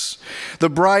days. The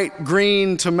bright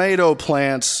green tomato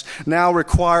plants now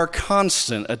require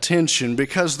constant attention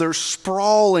because they're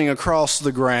sprawling across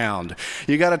the ground.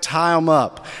 You got to tie them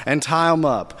up and tie them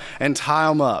up and tie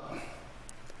them up.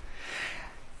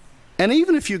 And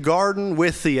even if you garden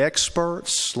with the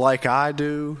experts like I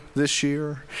do this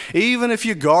year, even if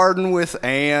you garden with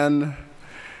Ann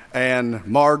and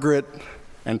Margaret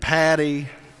and Patty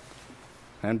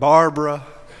and Barbara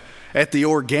at the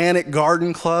Organic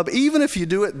Garden Club, even if you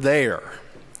do it there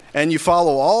and you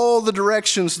follow all the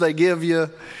directions they give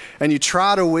you and you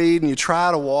try to weed and you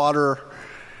try to water,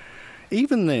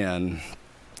 even then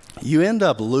you end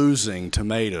up losing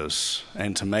tomatoes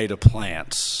and tomato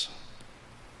plants.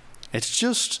 It's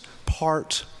just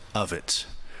part of it.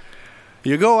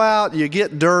 You go out, you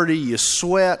get dirty, you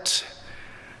sweat,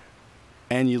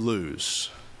 and you lose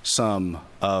some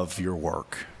of your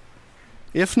work,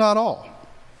 if not all,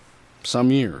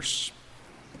 some years.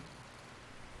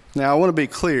 Now, I want to be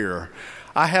clear,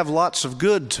 I have lots of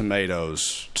good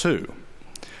tomatoes too.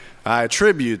 I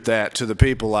attribute that to the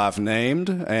people I've named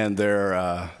and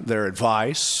their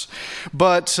advice,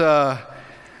 but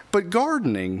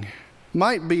gardening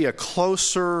might be a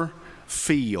closer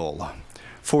feel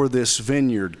for this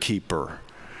vineyard keeper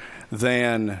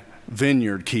than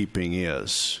vineyard keeping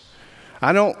is.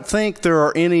 I don't think there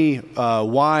are any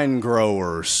wine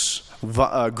growers,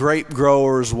 grape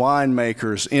growers,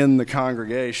 winemakers in the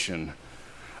congregation.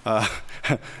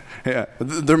 Yeah,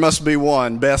 there must be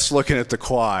one. Beth's looking at the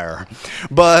choir.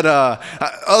 But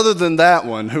other than that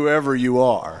one, whoever you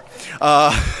are,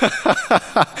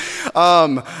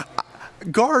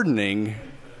 gardening,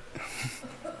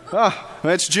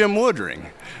 that's Jim Woodring.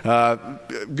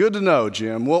 Good to know,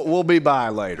 Jim. We'll be by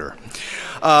later.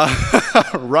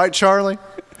 Right, Charlie?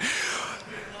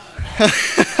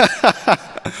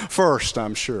 First,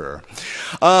 I'm sure.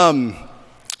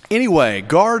 Anyway,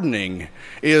 gardening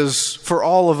is for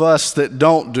all of us that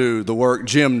don't do the work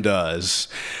Jim does.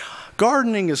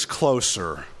 Gardening is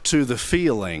closer to the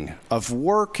feeling of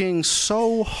working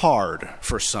so hard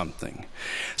for something,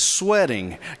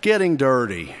 sweating, getting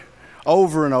dirty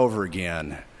over and over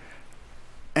again,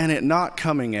 and it not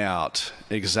coming out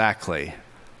exactly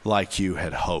like you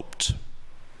had hoped.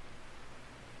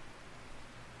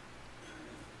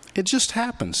 It just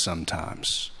happens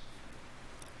sometimes.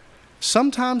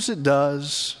 Sometimes it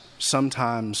does,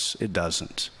 sometimes it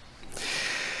doesn't.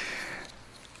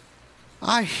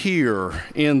 I hear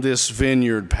in this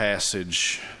vineyard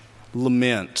passage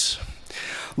lament.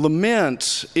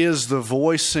 Lament is the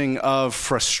voicing of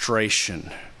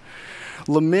frustration.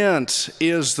 Lament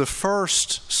is the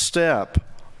first step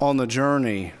on the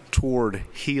journey toward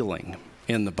healing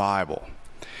in the Bible.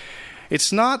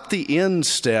 It's not the end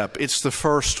step, it's the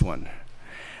first one.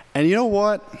 And you know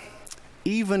what?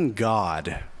 Even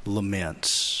God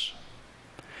laments.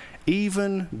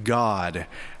 Even God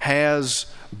has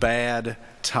bad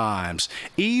times.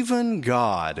 Even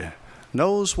God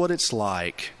knows what it's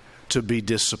like to be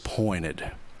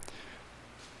disappointed.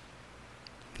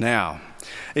 Now,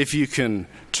 if you can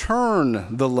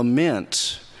turn the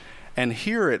lament and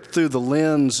hear it through the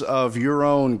lens of your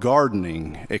own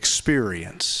gardening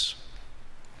experience,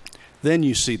 then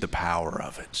you see the power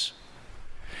of it.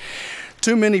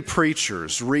 Too many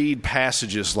preachers read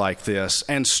passages like this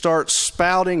and start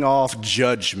spouting off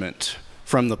judgment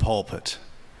from the pulpit.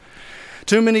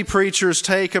 Too many preachers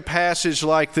take a passage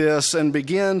like this and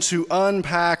begin to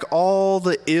unpack all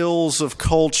the ills of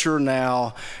culture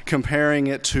now, comparing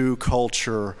it to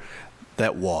culture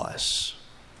that was.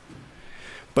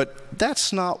 But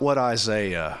that's not what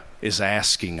Isaiah is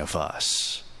asking of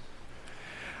us.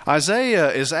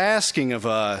 Isaiah is asking of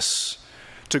us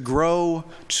to grow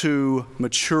to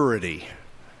maturity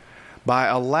by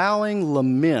allowing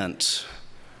lament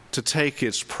to take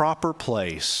its proper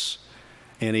place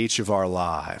in each of our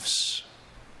lives.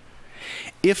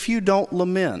 If you don't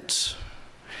lament,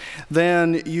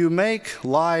 then you make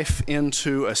life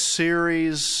into a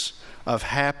series of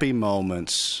happy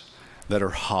moments that are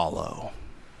hollow.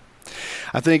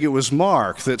 I think it was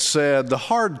Mark that said, the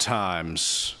hard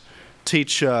times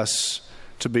teach us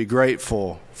to be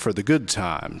grateful for the good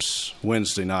times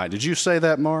Wednesday night. Did you say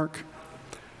that, Mark?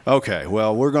 Okay,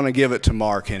 well, we're going to give it to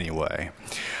Mark anyway.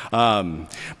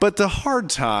 But the hard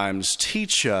times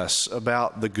teach us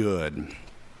about the good.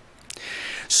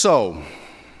 So,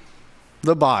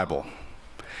 the Bible,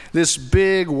 this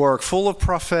big work full of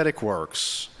prophetic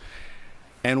works,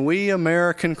 And we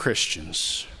American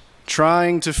Christians,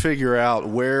 trying to figure out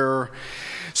where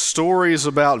stories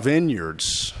about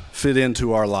vineyards fit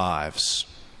into our lives.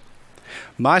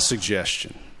 My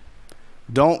suggestion,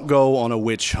 don't go on a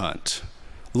witch hunt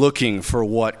looking for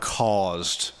what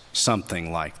caused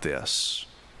something like this.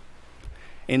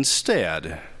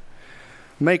 Instead,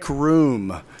 make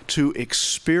room to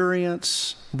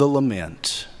experience the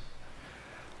lament.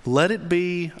 Let it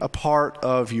be a part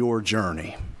of your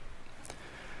journey.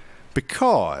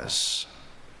 Because,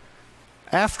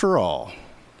 after all,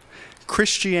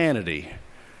 Christianity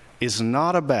is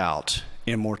not about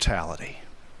immortality.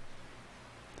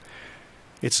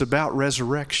 It's about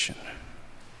resurrection.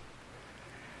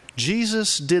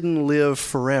 Jesus didn't live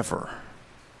forever.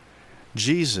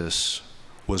 Jesus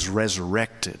was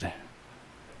resurrected.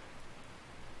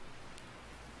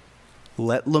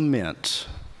 Let lament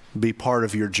be part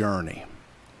of your journey.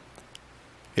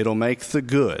 It'll make the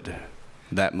good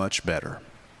that much better.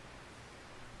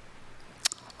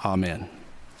 Amen.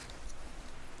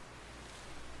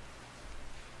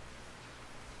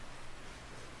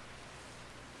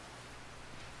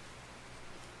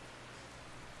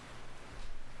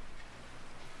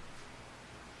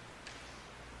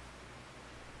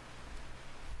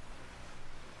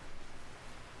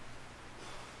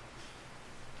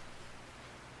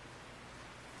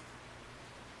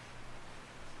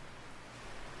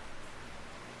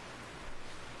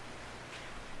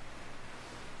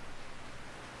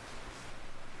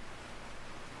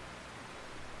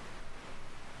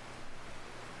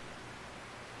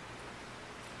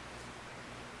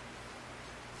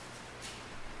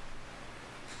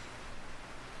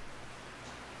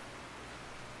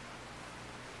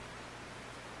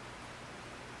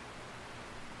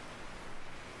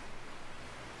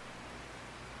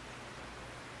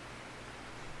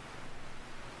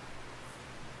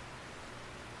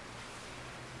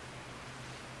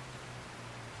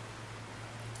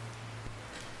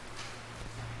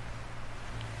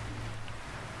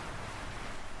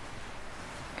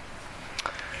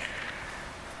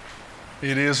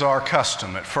 It is our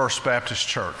custom at First Baptist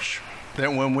Church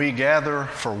that when we gather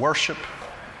for worship,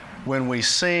 when we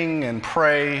sing and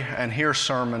pray and hear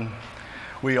sermon,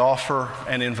 we offer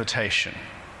an invitation.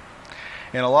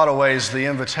 In a lot of ways, the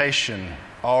invitation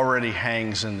already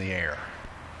hangs in the air.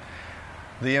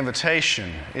 The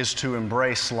invitation is to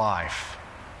embrace life,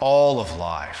 all of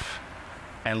life,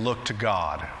 and look to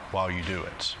God while you do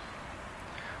it.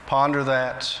 Ponder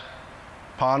that.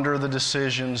 Ponder the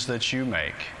decisions that you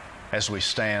make as we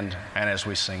stand and as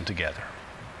we sing together.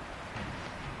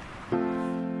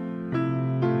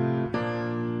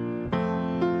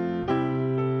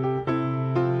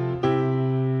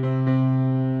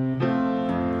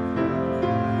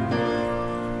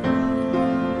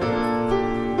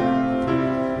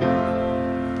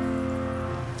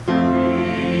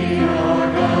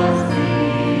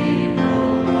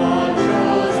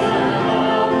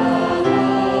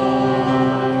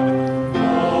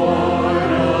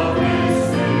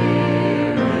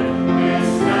 Spirit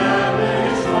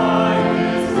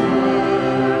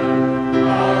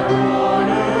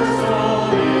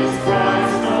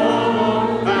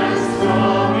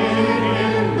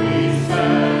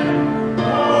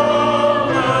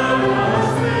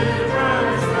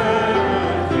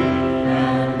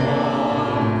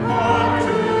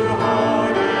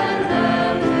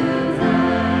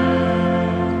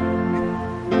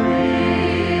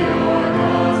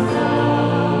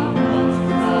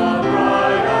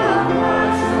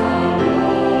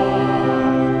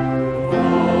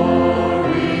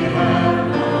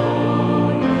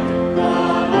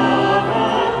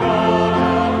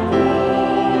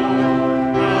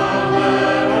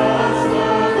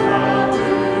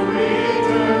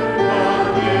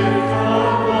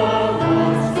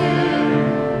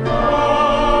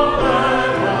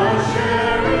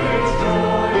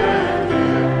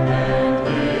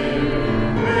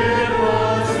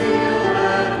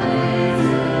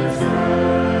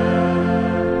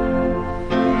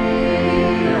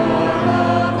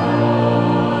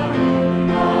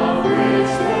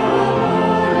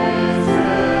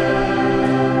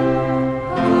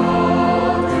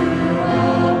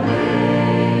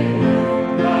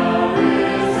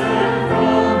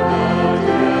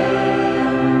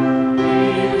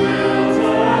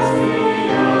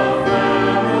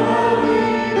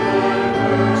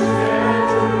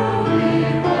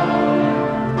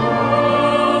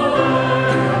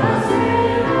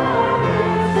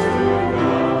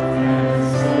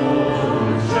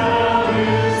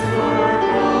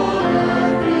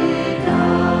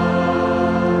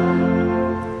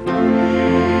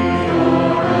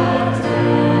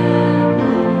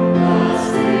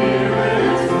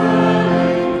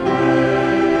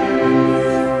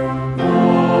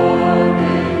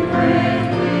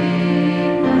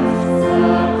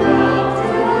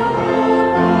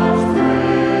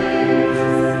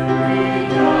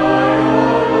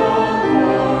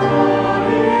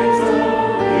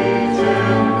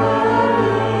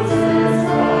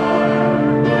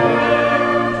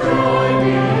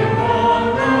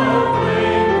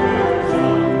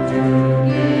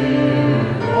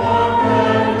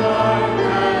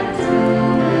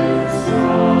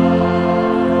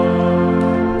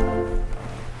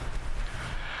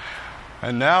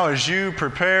And now, as you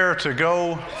prepare to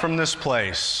go from this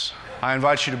place, I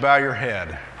invite you to bow your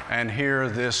head and hear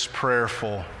this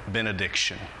prayerful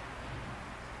benediction.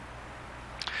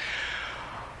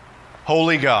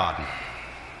 Holy God,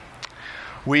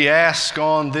 we ask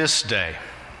on this day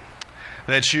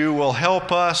that you will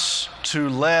help us to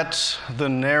let the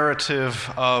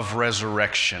narrative of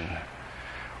resurrection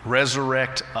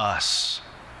resurrect us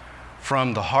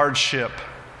from the hardship,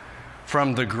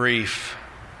 from the grief,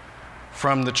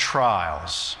 from the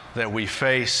trials that we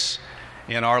face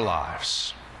in our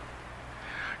lives.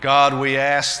 God, we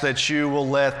ask that you will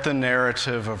let the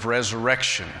narrative of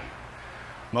resurrection,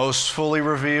 most fully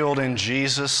revealed in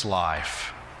Jesus'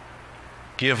 life,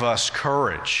 give us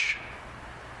courage,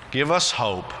 give us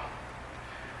hope,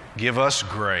 give us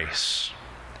grace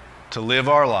to live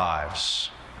our lives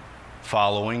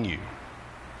following you.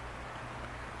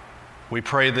 We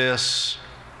pray this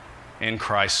in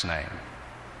Christ's name.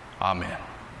 Amen.